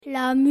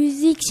La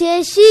musique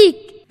c'est chic.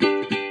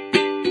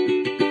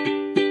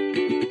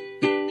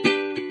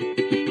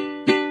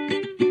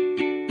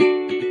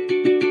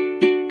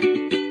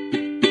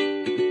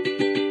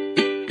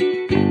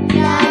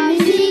 La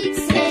musique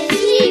c'est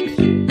chic.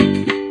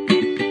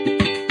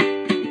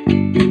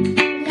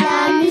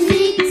 La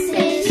musique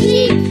c'est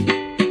chic.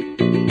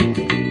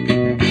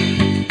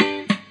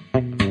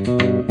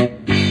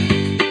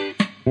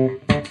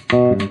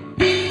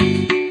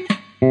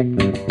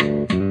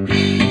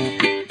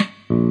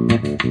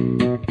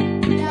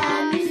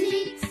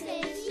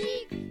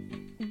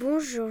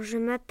 Bonjour, je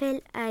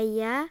m'appelle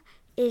Aya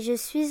et je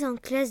suis en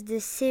classe de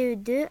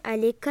CE2 à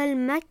l'école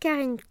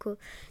Makarenko.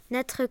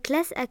 Notre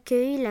classe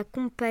accueille la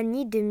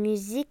compagnie de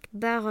musique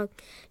baroque,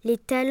 les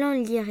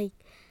TalensLyriques.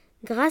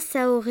 Grâce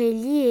à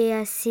Aurélie et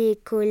à ses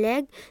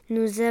collègues,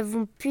 nous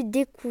avons pu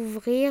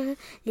découvrir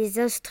les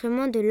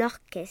instruments de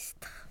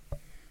l'orchestre.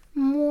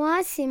 Moi,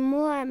 c'est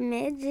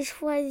Mohamed. J'ai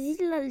choisi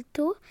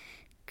l'alto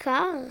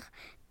car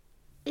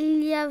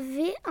il y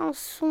avait un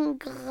son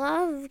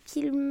grave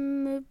qui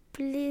me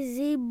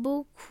plaisait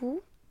beaucoup.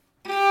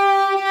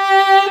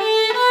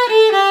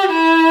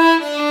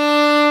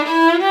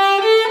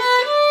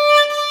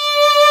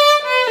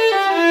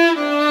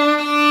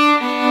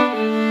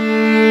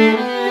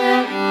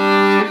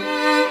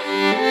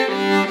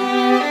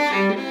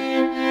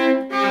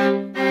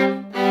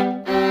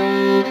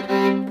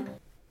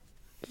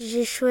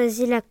 J'ai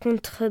choisi la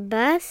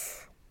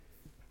contrebasse.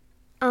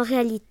 En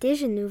réalité,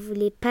 je ne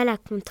voulais pas la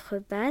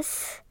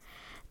contrebasse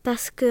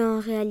parce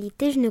qu'en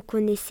réalité, je ne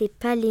connaissais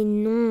pas les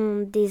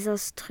noms des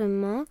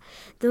instruments.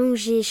 Donc,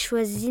 j'ai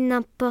choisi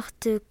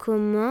n'importe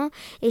comment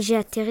et j'ai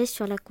atterri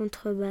sur la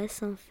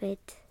contrebasse en fait.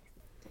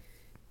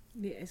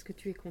 Mais est-ce que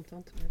tu es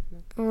contente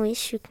maintenant ? Oui, je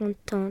suis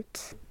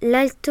contente.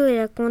 L'alto et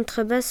la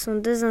contrebasse sont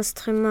deux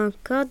instruments à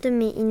cordes,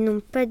 mais ils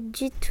n'ont pas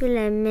du tout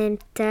la même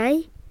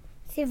taille.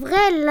 C'est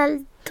vrai,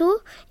 l'alto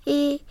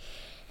est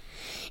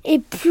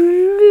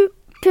plus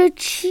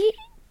petit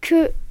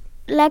que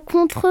la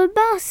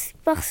contrebasse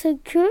parce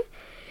que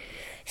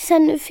ça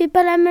ne fait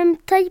pas la même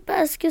taille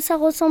parce que ça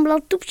ressemble un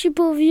tout petit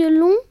peu au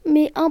violon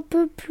mais un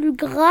peu plus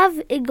grave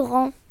et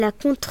grand. La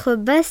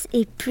contrebasse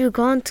est plus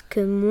grande que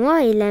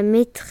moi et la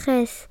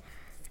maîtresse,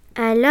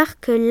 alors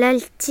que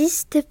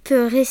l'altiste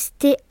peut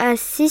rester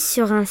assis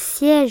sur un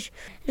siège.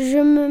 Je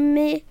me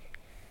mets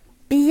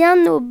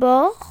bien au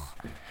bord,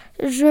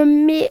 je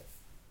mets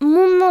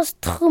mon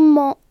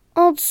instrument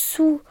en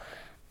dessous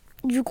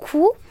du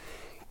cou.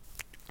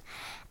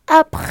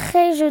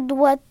 Après, je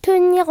dois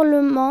tenir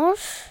le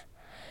manche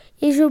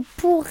et je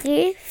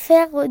pourrai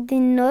faire des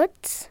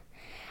notes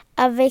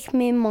avec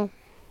mes mains.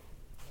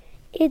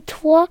 Et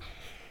toi,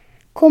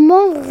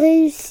 comment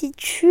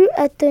réussis-tu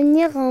à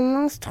tenir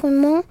un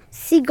instrument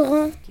si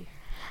grand ?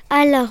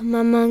 Alors,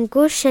 ma main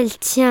gauche, elle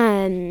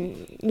tient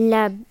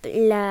la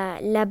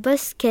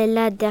bosse qu'elle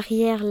a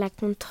derrière la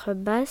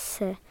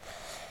contrebasse.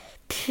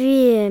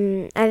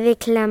 Puis,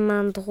 avec la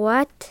main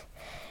droite,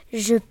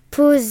 je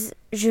pose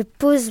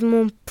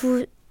mon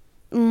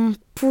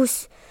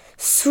pouce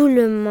sous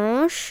le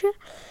manche,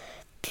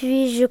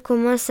 puis je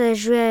commence à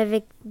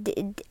jouer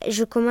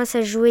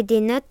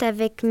des notes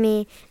avec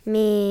mes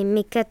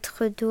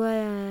 4 doigts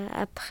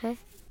après.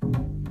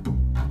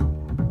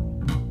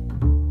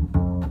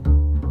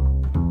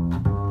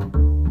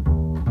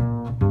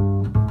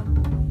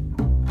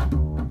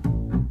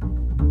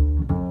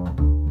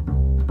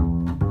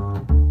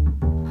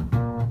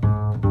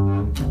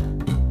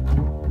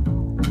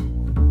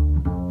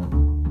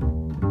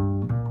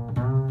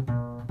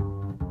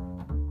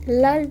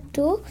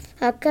 L'alto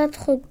a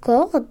 4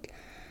 cordes.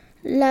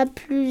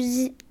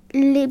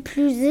 Les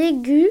plus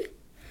aiguës,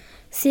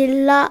 c'est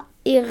La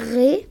et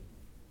Ré.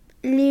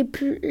 Les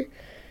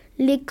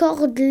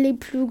cordes les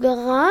plus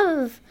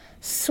graves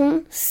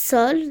sont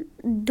Sol,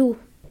 Do.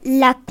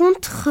 La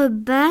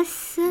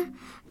contrebasse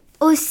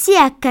aussi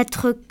a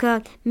 4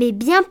 cordes, mais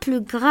bien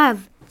plus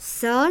graves.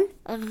 Sol,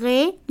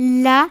 Ré,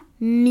 La,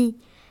 Mi.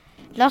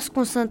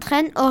 Lorsqu'on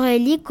s'entraîne,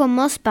 Aurélie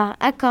commence par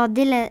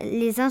accorder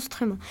les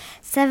instruments.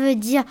 Ça veut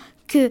dire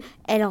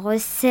qu'elle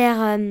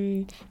resserre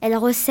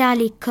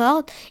les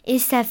cordes et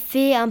ça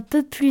fait un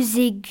peu plus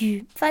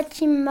aigu.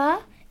 Fatima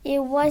et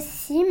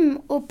Wassim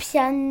au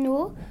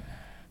piano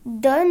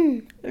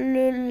donnent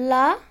le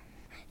La.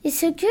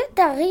 Est-ce que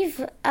tu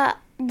arrives à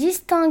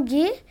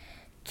distinguer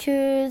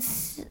que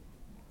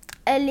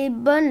elle est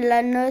bonne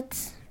la note ?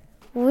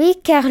 Oui,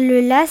 car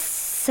le La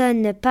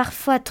sonne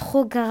parfois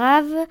trop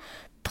grave,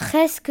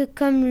 presque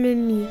comme le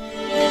Mi.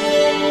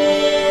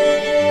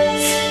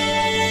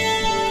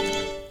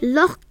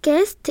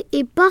 L'orchestre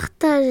est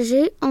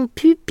partagé en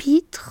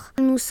pupitres.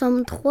 Nous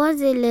sommes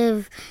 3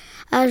 élèves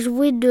à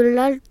jouer de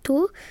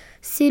l'alto.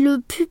 C'est le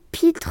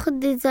pupitre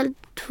des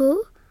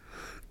altos.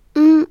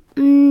 On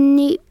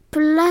est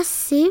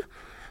placé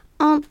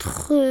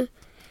entre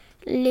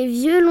les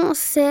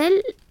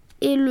violoncelles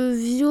et le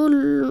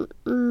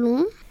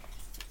violon.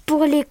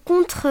 Pour les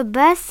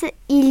contrebasses,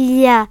 il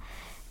y a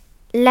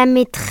la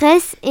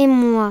maîtresse et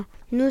moi.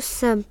 Nous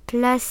sommes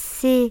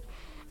placés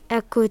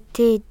à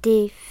côté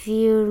des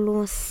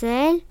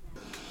violoncelles.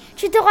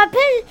 Tu te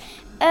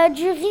rappelles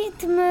du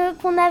rythme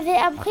qu'on avait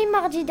appris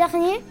mardi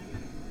dernier ?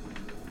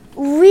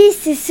 Oui,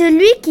 c'est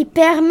celui qui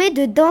permet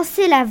de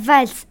danser la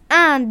valse.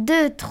 1,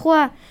 2,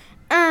 3,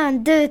 1,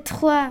 2,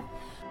 3.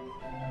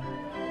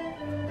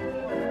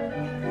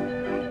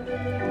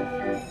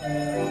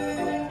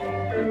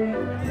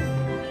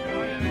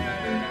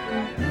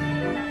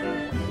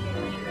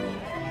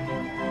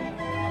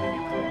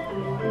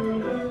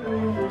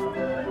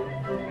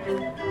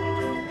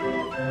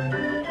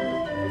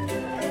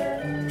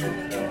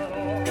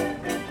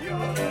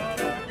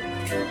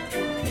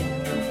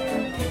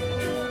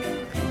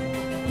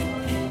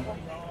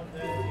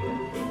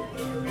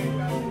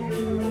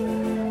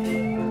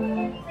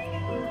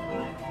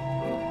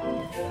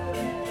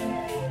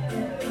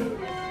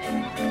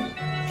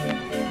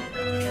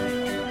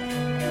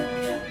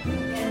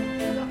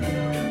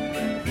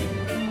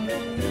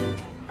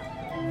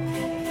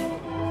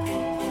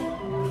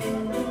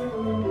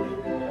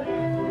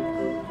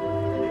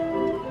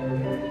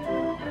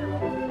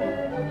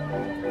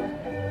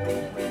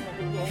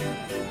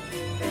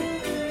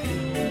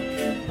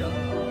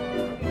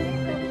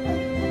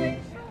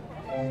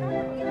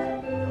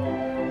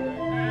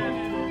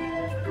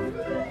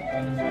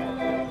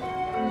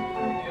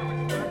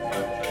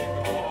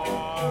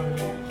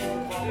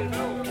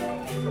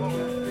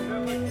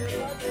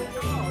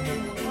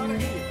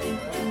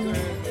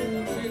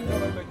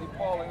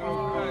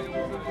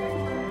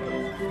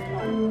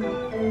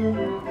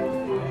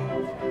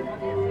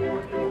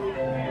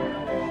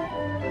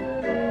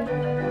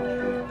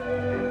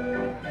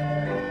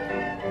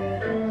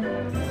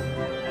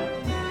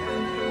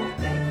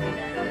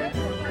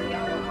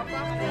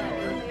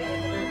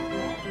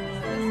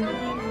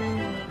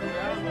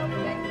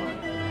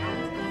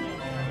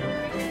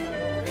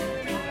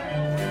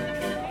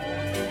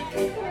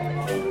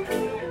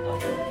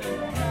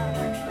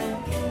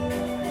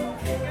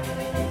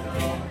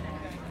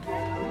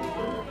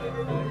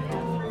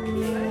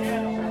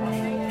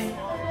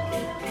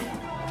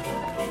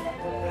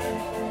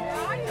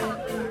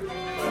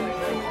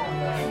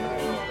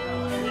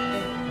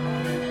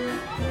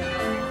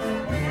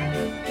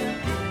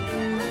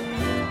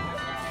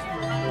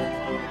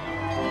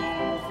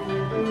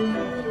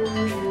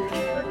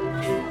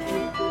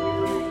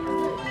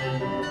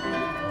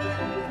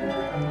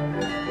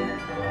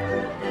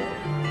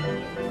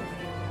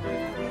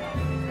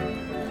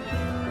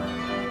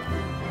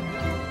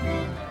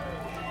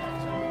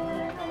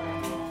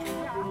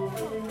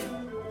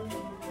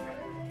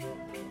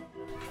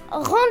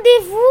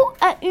 Rendez-vous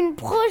à une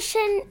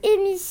prochaine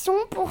émission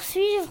pour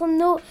suivre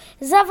nos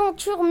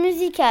aventures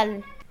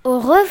musicales. Au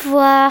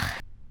revoir.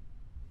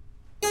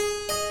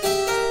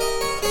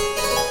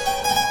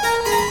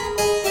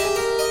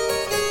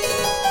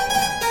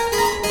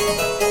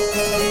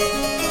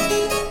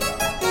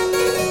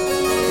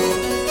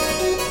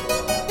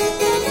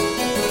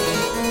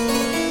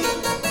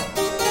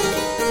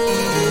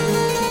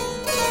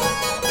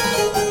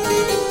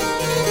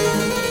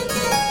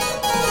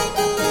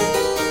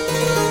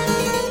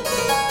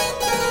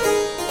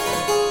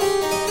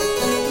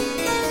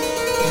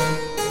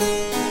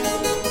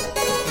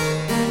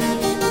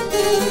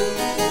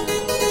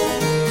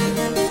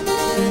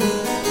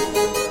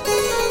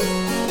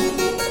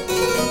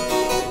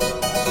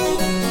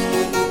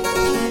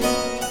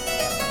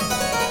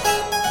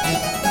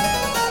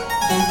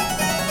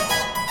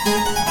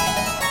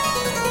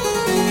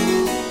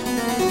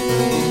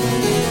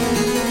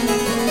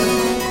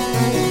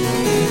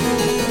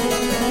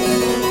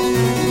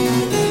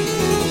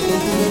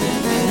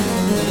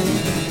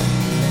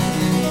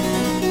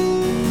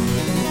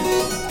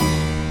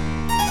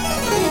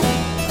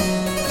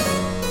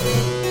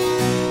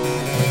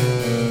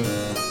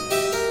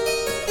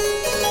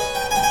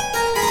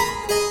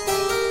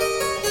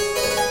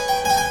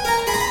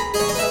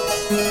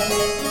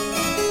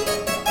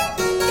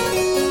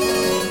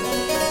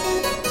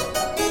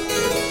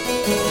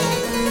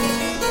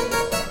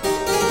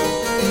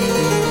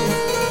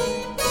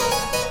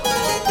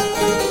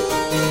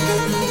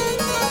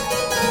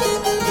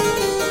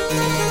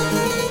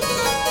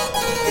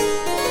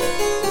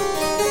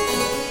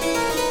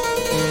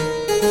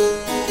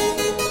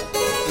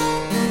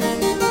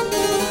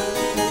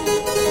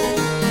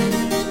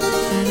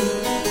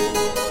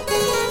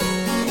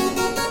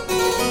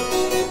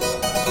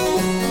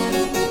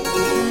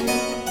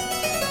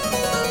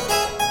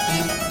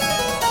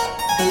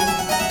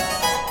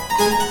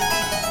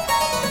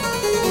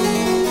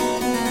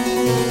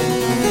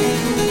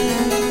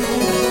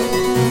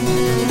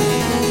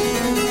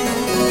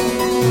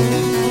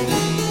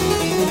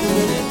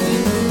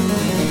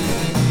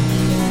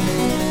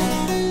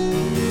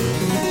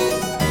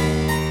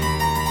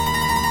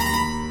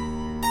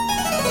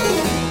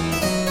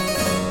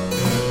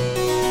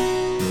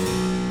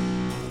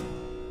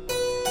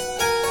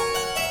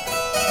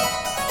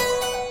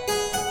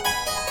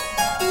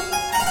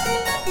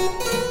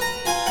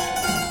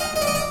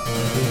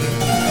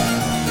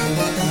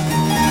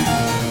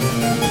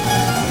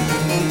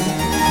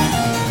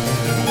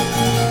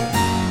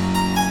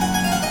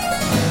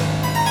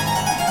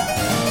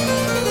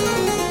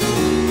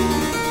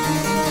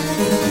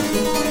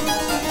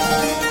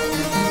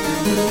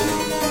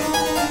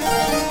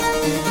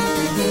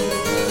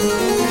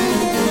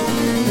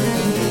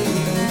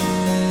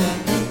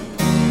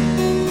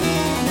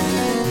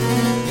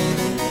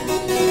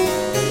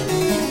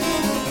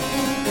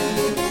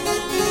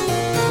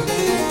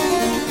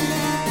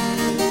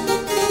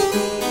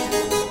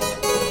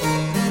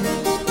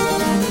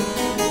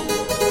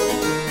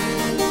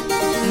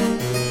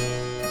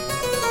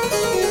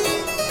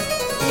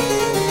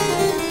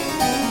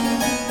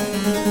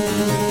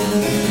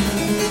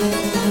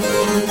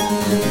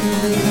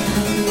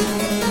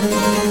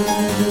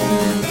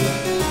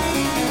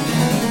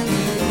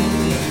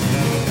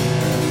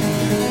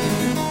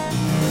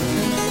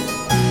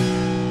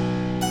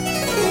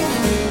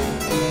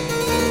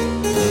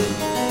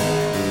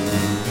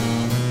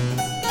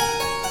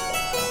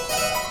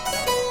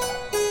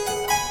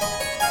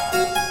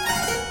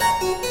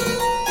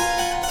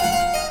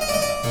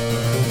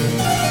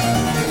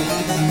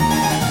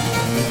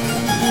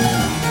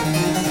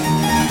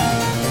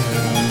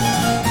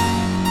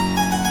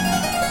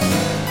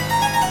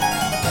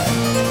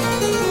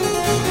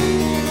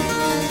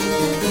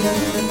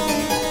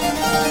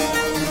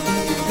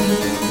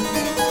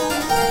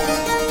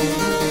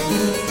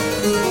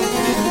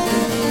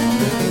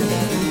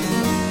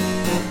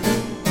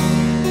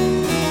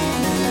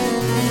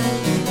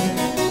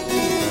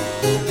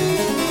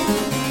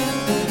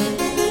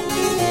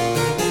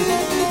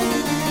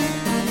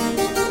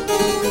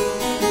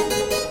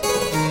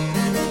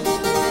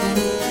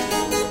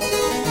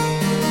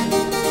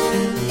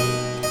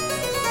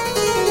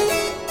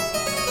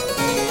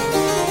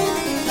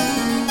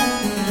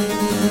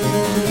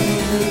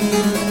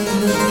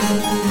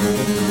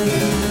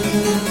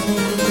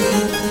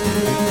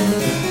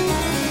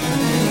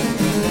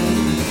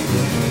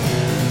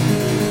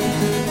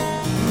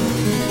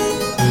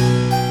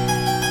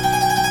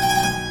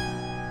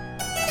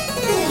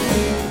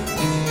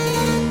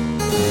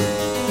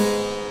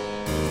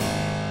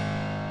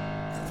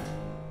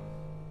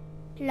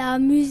 La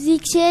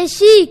musique c'est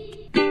chic.